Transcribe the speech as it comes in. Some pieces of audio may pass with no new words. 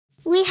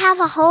We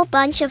have a whole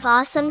bunch of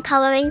awesome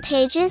coloring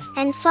pages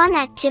and fun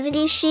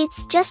activity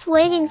sheets just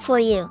waiting for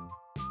you.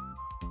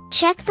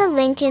 Check the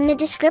link in the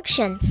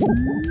descriptions.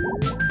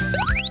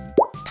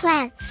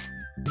 Plants.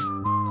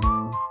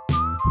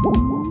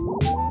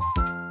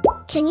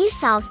 Can you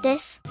solve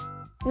this?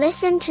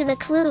 Listen to the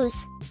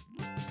clues.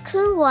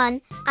 Clue 1,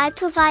 I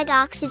provide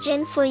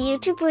oxygen for you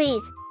to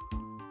breathe.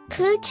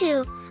 Clue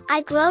 2,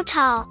 I grow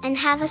tall and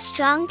have a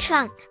strong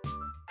trunk.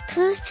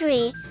 Clue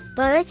 3,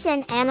 birds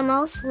and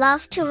animals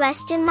love to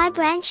rest in my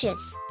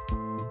branches.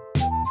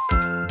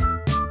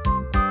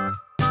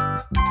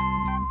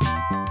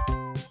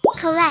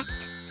 Correct.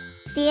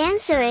 The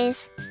answer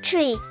is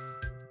tree.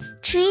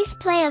 Trees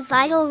play a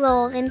vital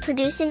role in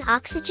producing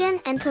oxygen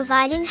and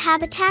providing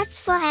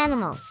habitats for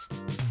animals.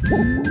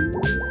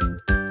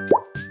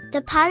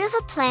 The part of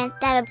a plant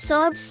that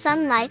absorbs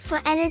sunlight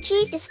for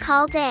energy is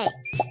called a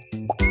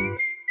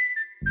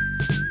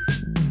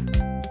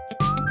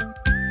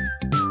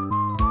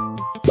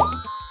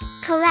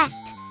Correct.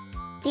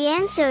 The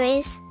answer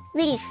is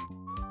leaf.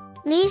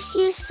 Leaves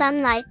use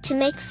sunlight to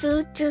make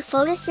food through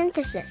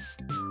photosynthesis.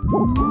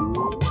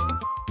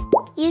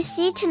 You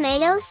see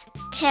tomatoes,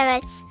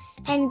 carrots,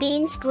 and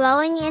beans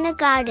growing in a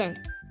garden.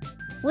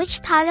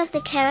 Which part of the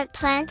carrot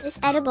plant is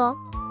edible?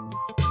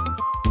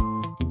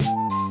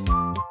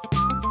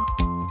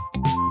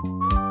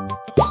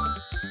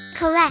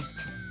 Correct.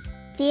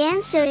 The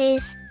answer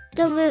is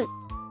the root.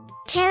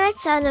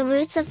 Carrots are the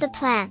roots of the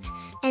plant,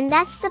 and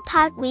that's the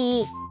part we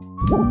eat.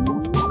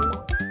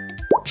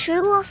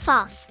 True or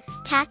false?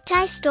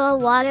 Cacti store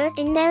water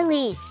in their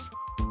leaves.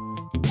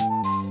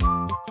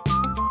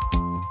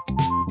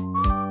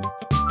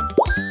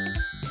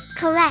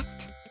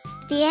 Correct.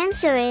 The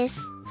answer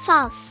is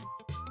false.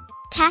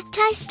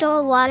 Cacti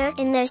store water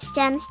in their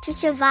stems to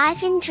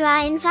survive in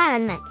dry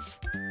environments.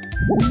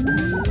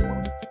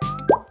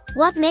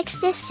 What makes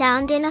this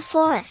sound in a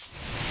forest?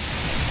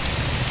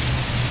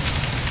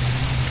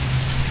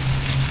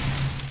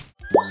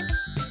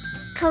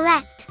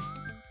 Correct.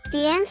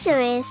 The answer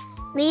is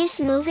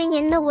leaves moving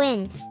in the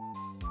wind.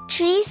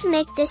 Trees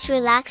make this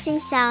relaxing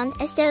sound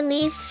as their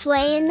leaves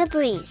sway in the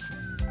breeze.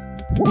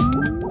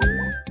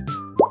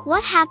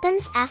 What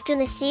happens after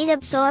the seed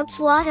absorbs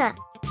water?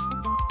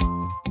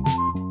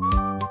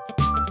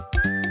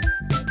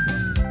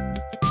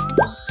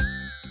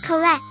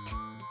 Correct.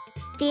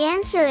 The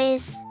answer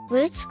is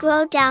roots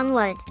grow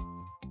downward.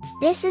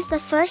 This is the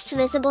first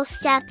visible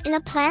step in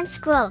a plant's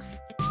growth.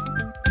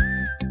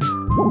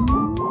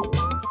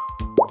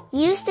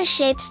 Use the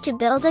shapes to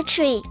build a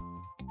tree.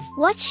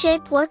 What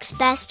shape works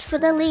best for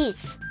the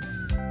leaves?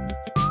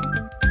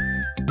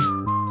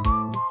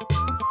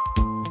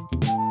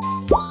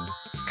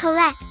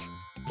 Correct.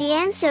 The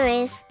answer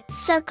is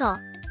circle.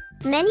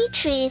 Many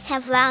trees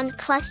have round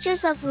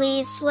clusters of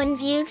leaves when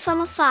viewed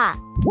from afar.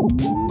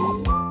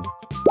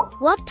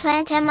 What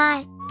plant am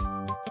I?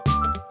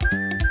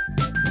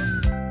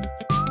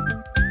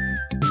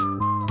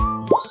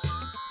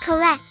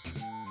 Correct.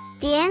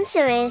 The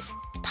answer is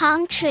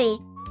palm tree.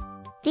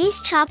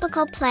 These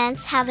tropical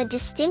plants have a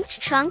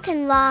distinct trunk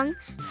and long,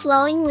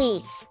 flowing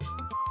leaves.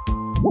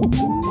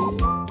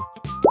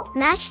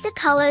 Match the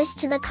colors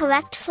to the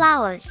correct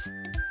flowers.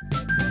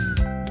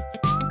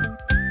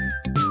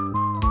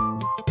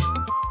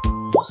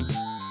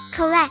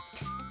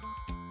 Correct.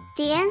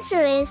 The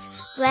answer is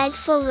red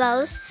for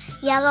rose,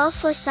 yellow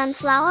for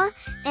sunflower,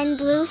 and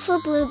blue for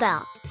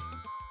bluebell.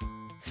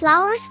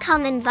 Flowers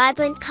come in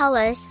vibrant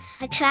colors,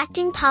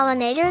 attracting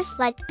pollinators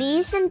like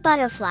bees and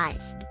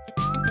butterflies.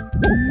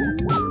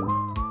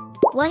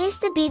 What is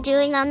the bee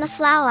doing on the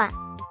flower?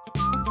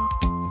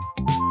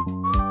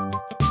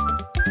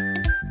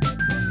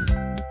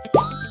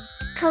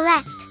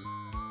 Correct.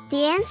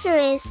 The answer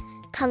is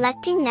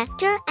collecting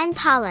nectar and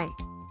pollen.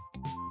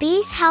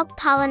 Bees help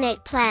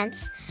pollinate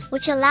plants,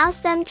 which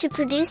allows them to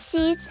produce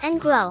seeds and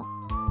grow.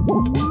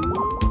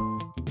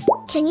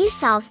 Can you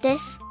solve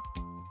this?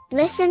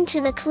 Listen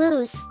to the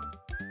clues.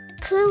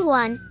 Clue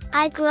 1,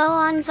 I grow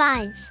on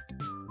vines.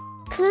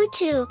 Clue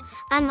 2,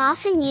 I'm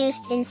often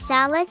used in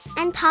salads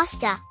and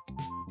pasta.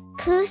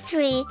 Clue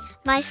 3,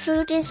 my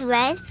fruit is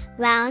red,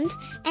 round,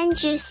 and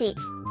juicy.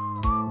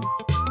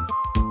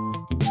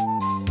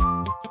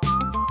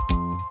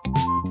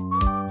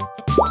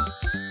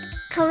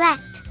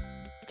 Correct.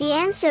 The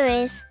answer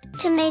is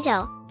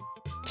tomato.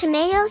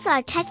 Tomatoes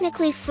are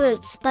technically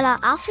fruits but are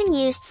often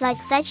used like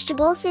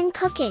vegetables in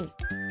cooking.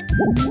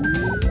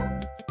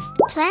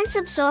 Plants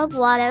absorb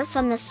water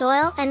from the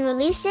soil and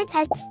release it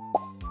as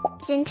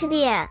into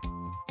the air.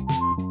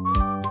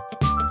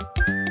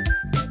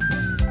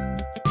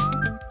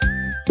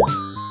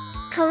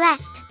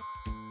 Correct.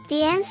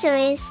 The answer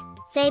is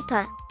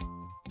vapor.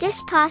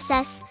 This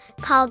process,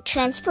 called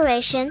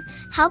transpiration,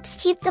 helps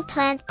keep the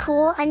plant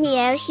cool and the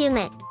air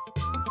humid.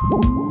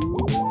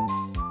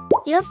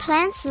 Your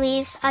plant's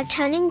leaves are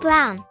turning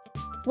brown.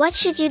 What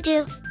should you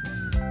do?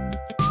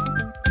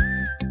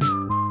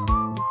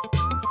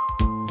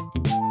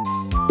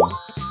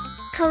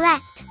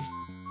 Correct.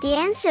 The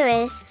answer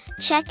is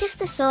check if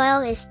the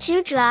soil is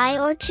too dry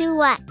or too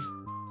wet.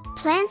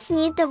 Plants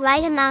need the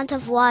right amount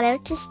of water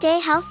to stay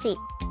healthy.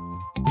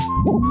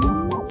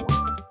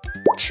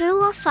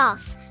 True or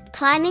false?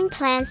 Climbing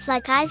plants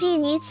like ivy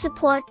need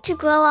support to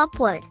grow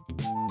upward.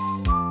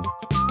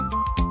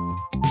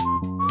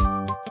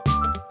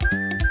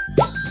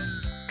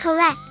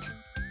 Correct.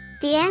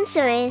 The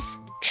answer is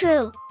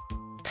true.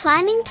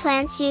 Climbing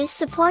plants use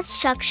support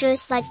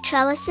structures like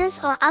trellises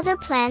or other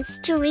plants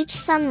to reach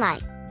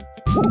sunlight.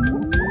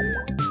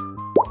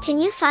 Can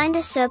you find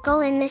a circle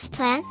in this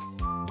plant?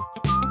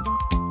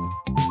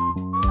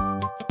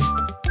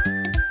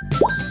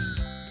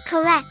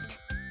 Correct.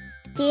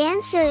 The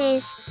answer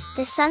is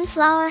the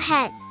sunflower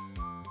head.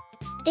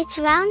 Its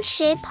round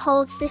shape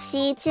holds the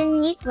seeds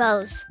in neat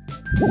rows.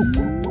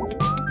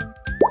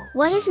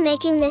 What is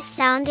making this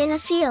sound in a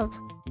field?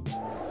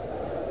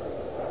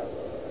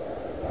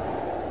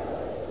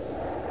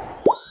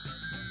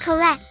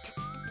 Correct.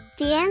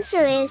 The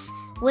answer is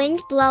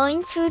wind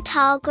blowing through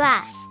tall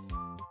grass.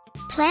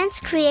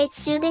 Plants create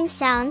soothing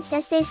sounds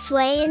as they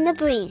sway in the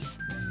breeze.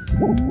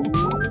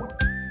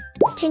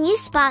 Can you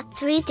spot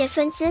 3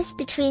 differences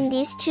between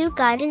these 2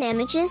 garden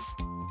images?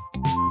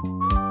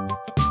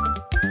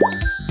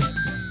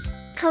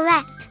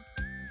 Correct.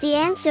 The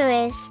answer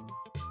is,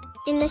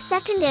 in the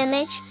second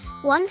image,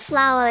 one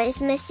flower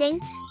is missing,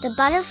 the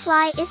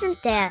butterfly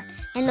isn't there,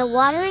 and the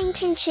watering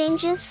can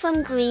changes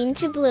from green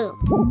to blue.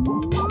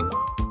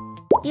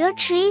 Your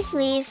tree's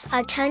leaves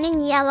are turning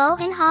yellow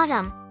in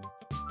autumn.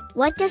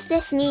 What does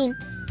this mean?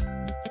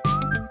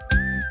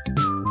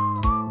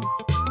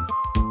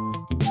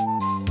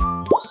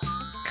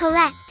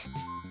 Correct.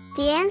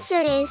 The answer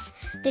is,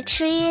 the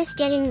tree is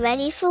getting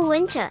ready for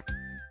winter.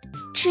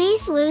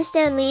 Trees lose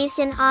their leaves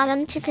in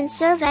autumn to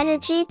conserve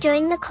energy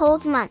during the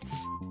cold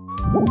months.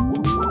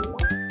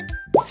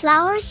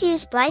 Flowers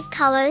use bright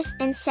colors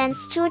and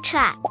scents to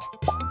attract.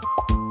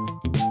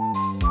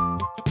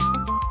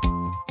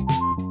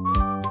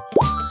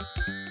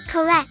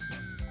 Correct.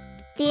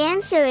 The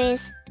answer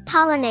is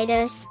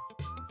pollinators.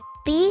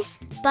 Bees,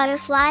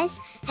 butterflies,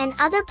 and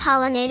other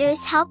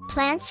pollinators help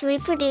plants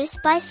reproduce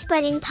by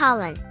spreading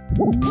pollen.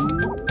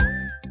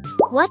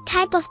 What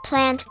type of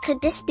plant could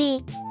this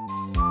be?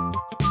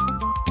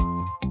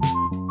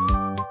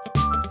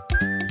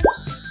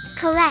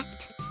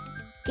 Correct.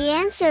 The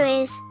answer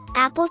is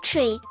apple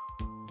tree.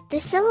 The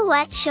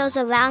silhouette shows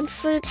a round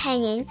fruit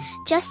hanging,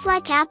 just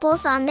like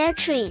apples on their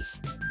trees.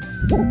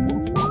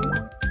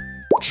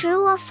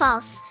 True or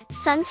false?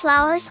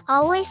 Sunflowers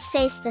always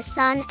face the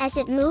sun as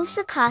it moves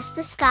across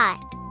the sky.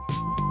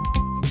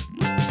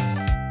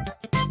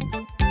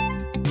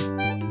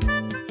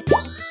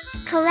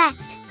 Correct.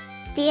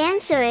 The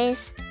answer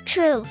is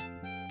true.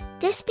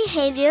 This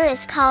behavior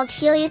is called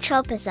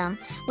heliotropism,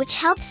 which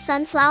helps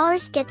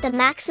sunflowers get the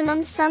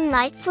maximum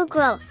sunlight for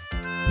growth.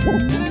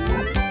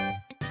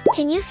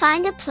 Can you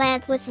find a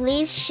plant with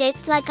leaves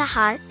shaped like a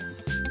heart?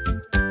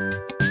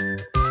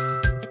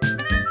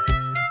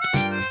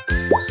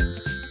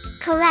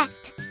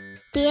 Correct.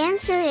 The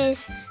answer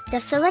is the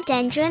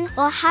philodendron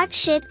or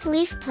heart-shaped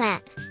leaf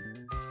plant.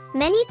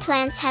 Many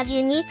plants have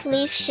unique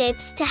leaf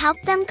shapes to help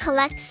them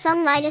collect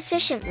sunlight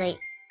efficiently.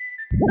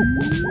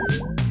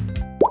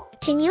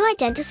 Can you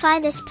identify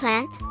this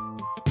plant?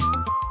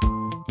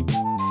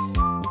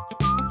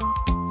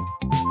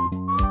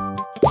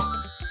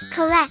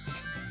 Correct.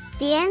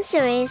 The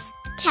answer is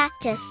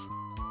cactus.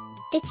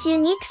 Its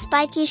unique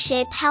spiky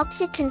shape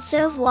helps it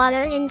conserve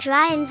water in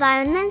dry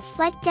environments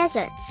like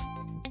deserts.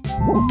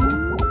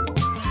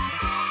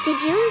 Did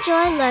you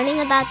enjoy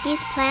learning about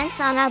these plants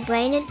on our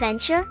brain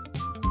adventure?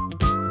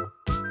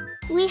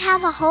 We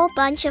have a whole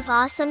bunch of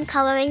awesome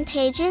coloring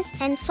pages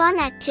and fun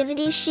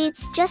activity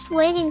sheets just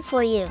waiting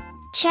for you.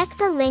 Check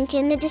the link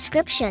in the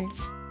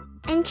descriptions.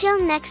 Until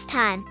next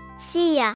time, see ya!